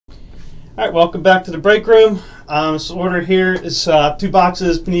All right, welcome back to the break room. This order here is 2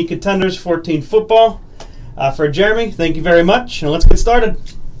 boxes Panini Contenders 14 football for Jeremy. Thank you very much, and let's get started.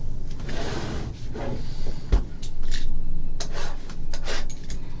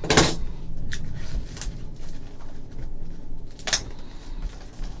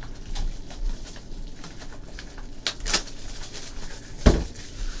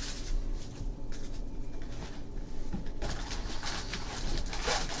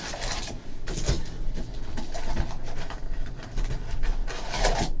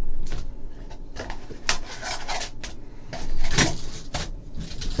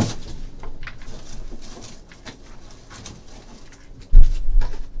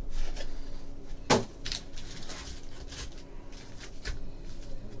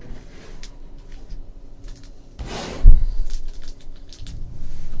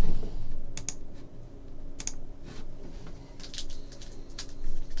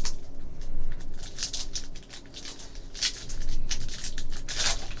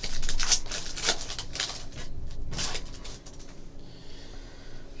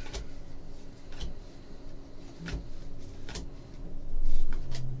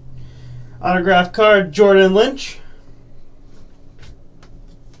 Autograph card, Jordan Lynch.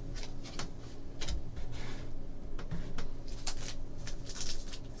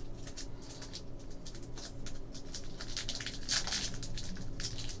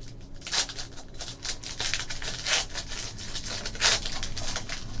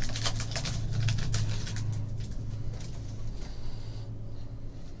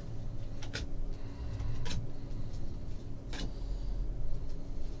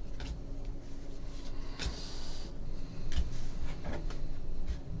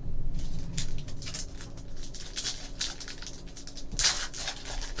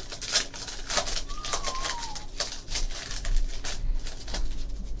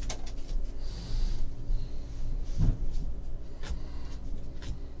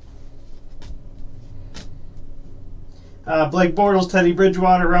 Blake Bortles, Teddy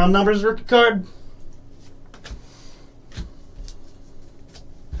Bridgewater, round numbers rookie card.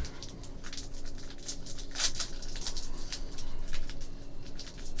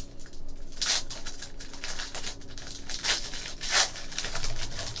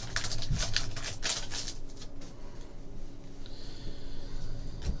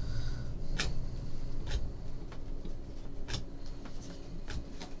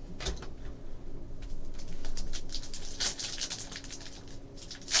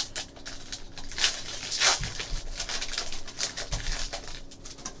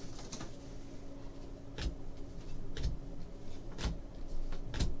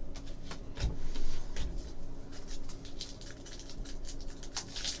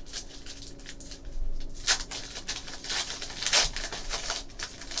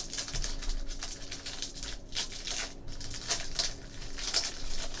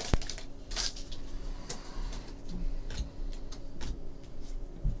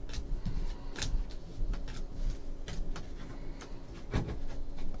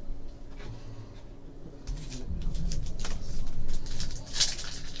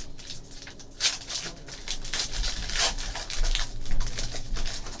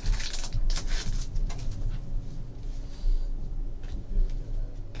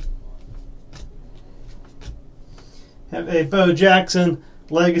 Have a Bo Jackson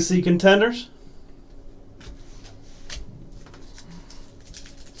Legacy Contenders.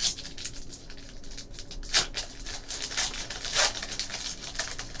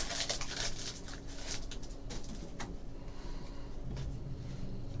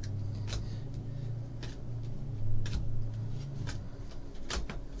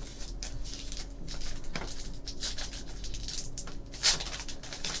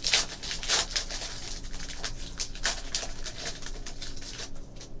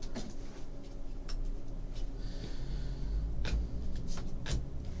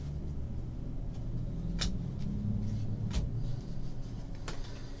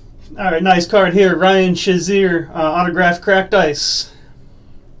 All right, nice card here. Ryan Shazier, autographed cracked ice.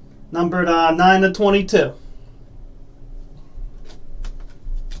 Numbered 9/22.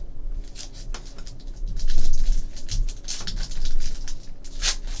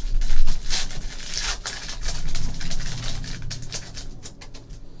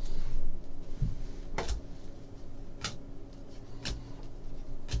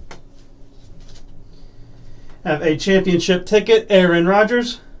 Have a championship ticket, Aaron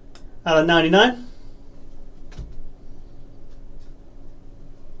Rodgers. Out of 99.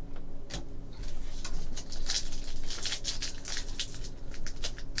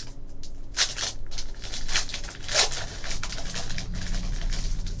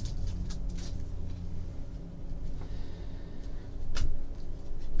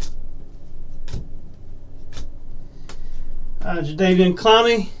 Jadeveon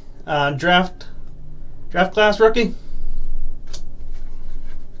Clowney, draft class rookie.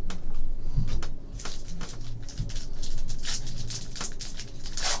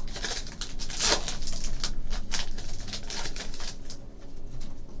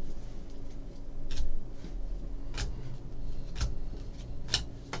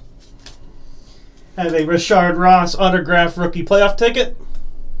 Have a Rashard Ross autograph rookie playoff ticket.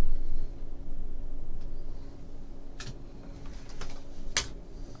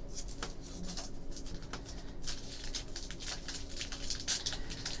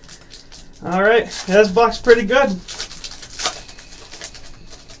 All right, this box pretty good.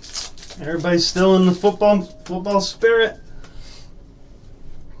 Everybody's still in the football spirit.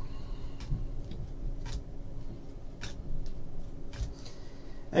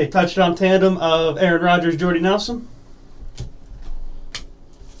 A touchdown tandem of Aaron Rodgers, Jordy Nelson.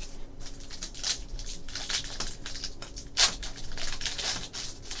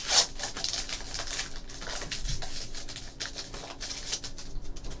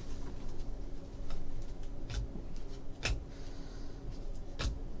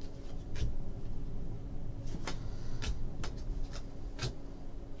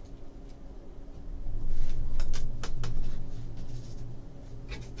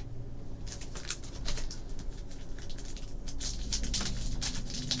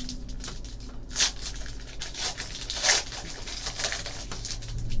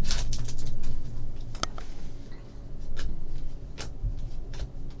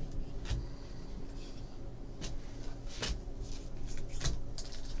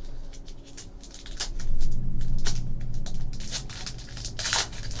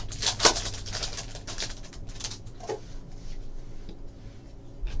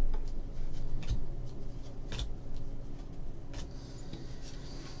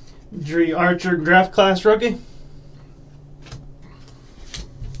 Dre Archer draft class rookie.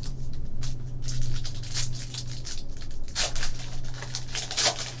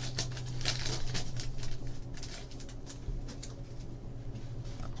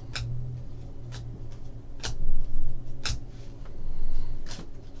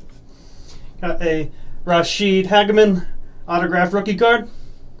 Got a Rashid Hageman autograph rookie card.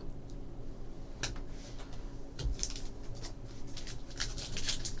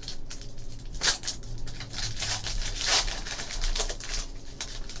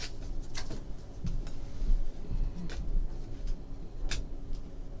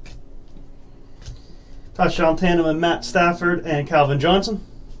 Touchdown tandem of Matt Stafford and Calvin Johnson.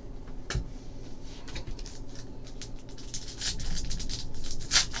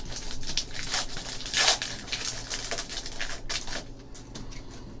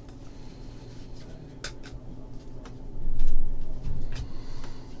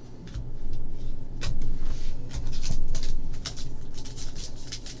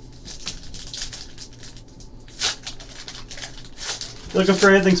 Looking for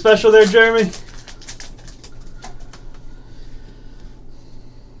anything special there, Jeremy?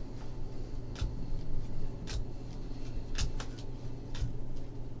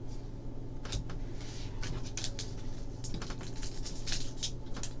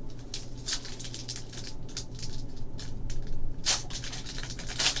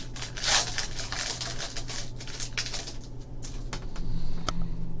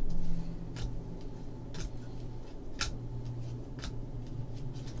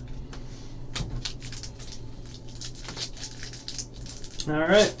 All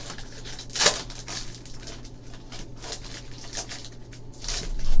right.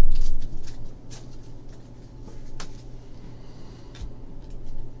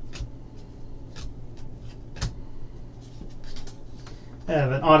 I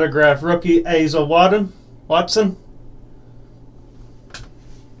have an autograph rookie, Asa Watson.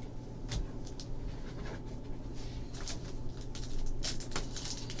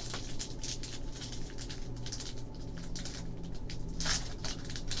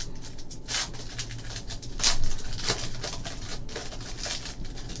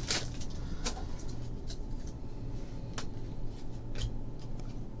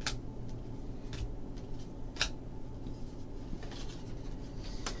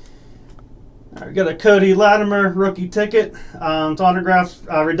 I got a Cody Latimer rookie ticket. It's autograph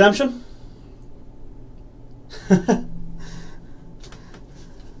redemption.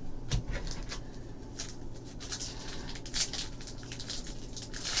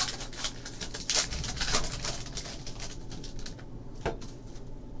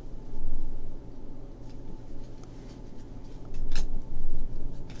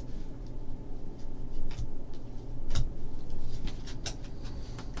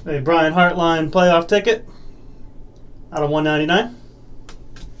 A Brian Hartline playoff ticket. out of 199.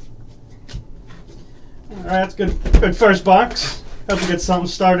 All right, that's good. Good first box. Hope we get something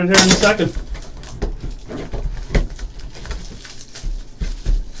started here in a second.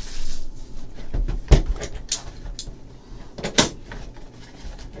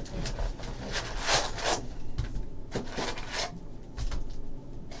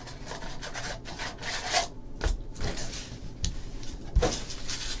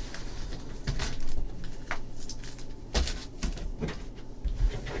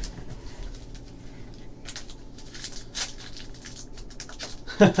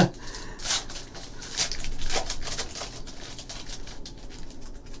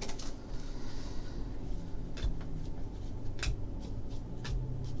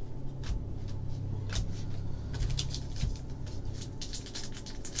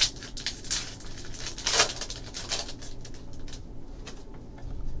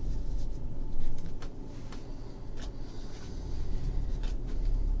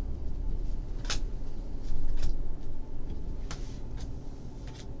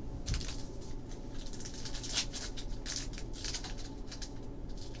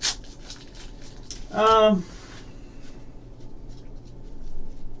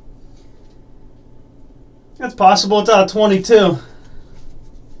 That's possible. It's out of 22.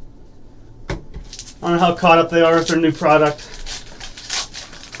 I don't know how caught up they are with their new product.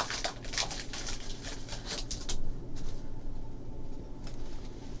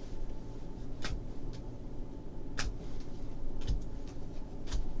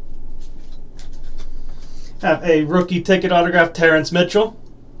 Have a rookie ticket autograph, Terrence Mitchell.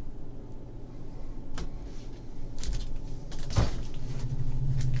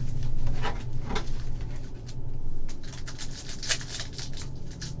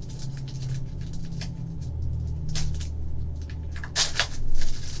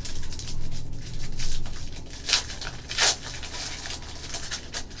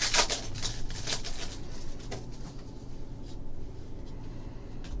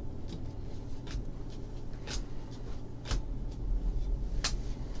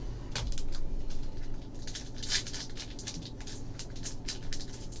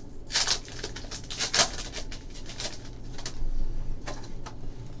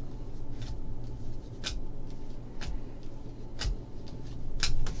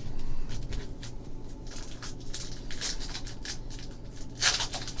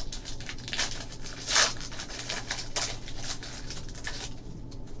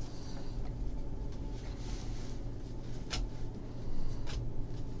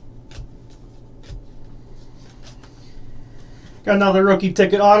 Got another rookie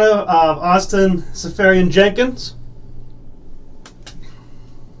ticket auto of Austin Seferian-Jenkins.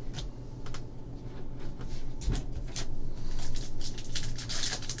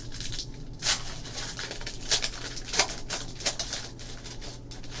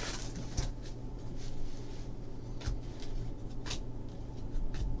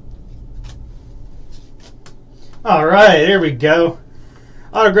 All right, here we go.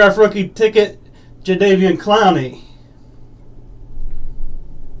 Autograph rookie ticket, Jadeveon Clowney.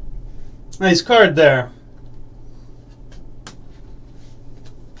 Nice card there.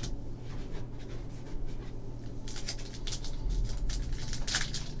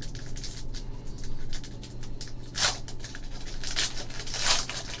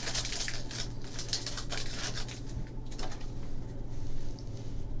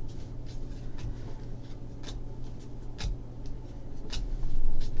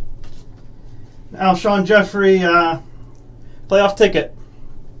 Alshon Jeffrey playoff ticket.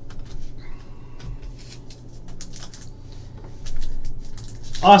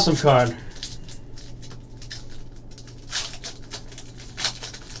 Awesome card.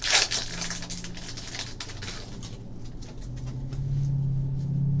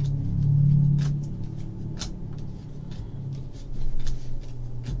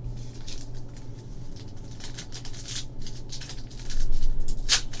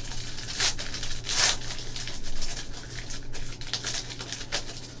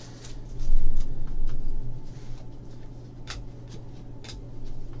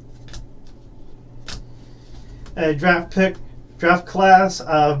 A draft class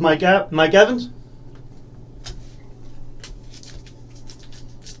of Mike Evans.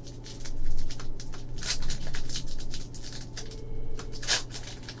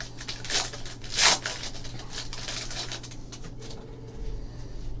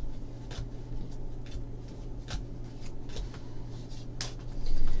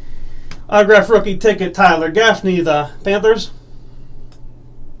 Autograph rookie ticket, Tyler Gaffney, the Panthers.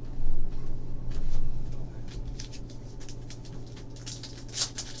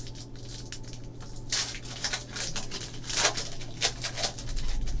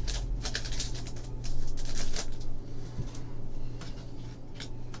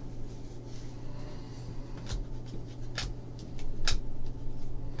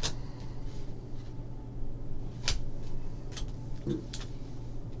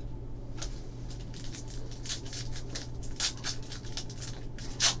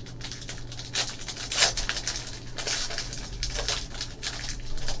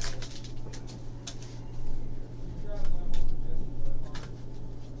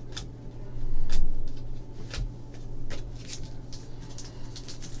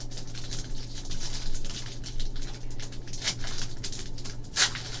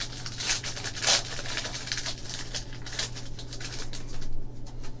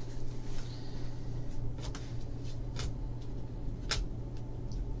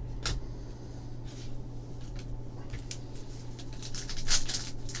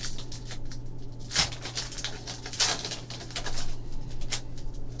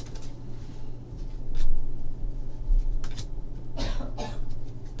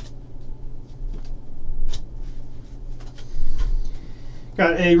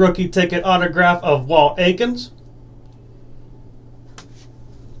 Got a rookie ticket autograph of Walt Aikens.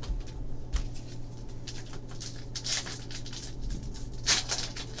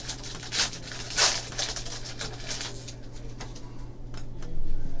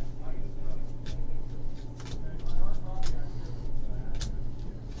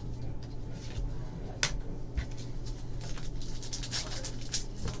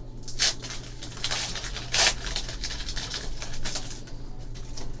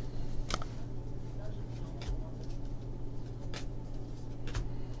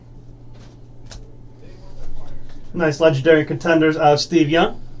 Nice legendary contenders out of Steve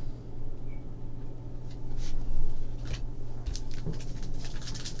Young.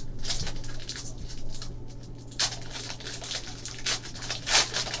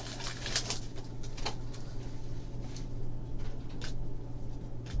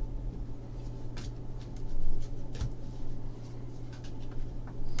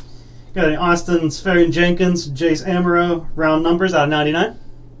 Got an Austin Spharian Jenkins, Jace Amaro, round numbers out of 99.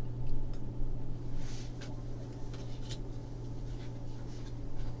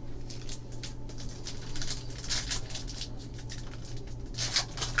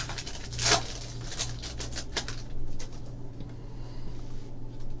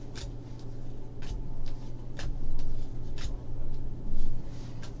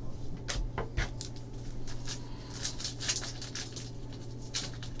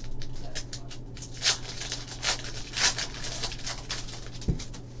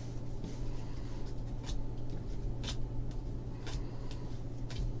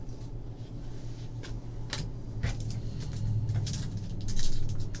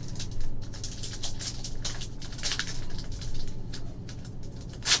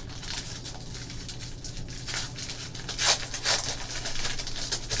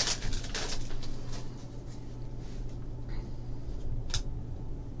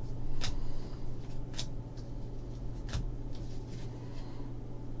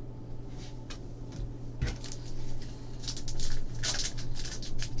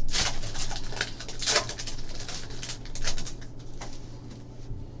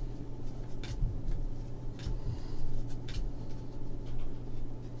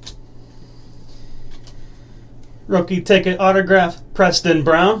 Rookie ticket autograph, Preston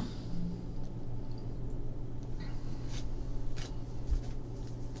Brown.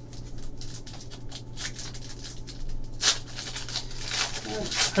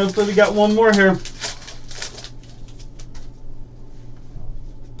 Hopefully we got one more here.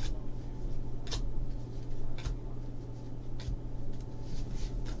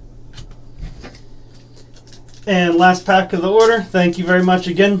 And last pack of the order. Thank you very much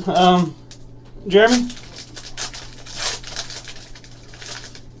again, Jeremy.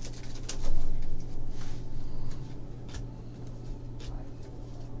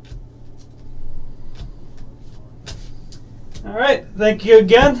 All right, thank you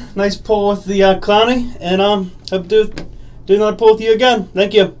again. Nice pull with the Clowny, and hope to do another pull with you again.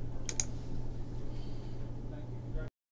 Thank you.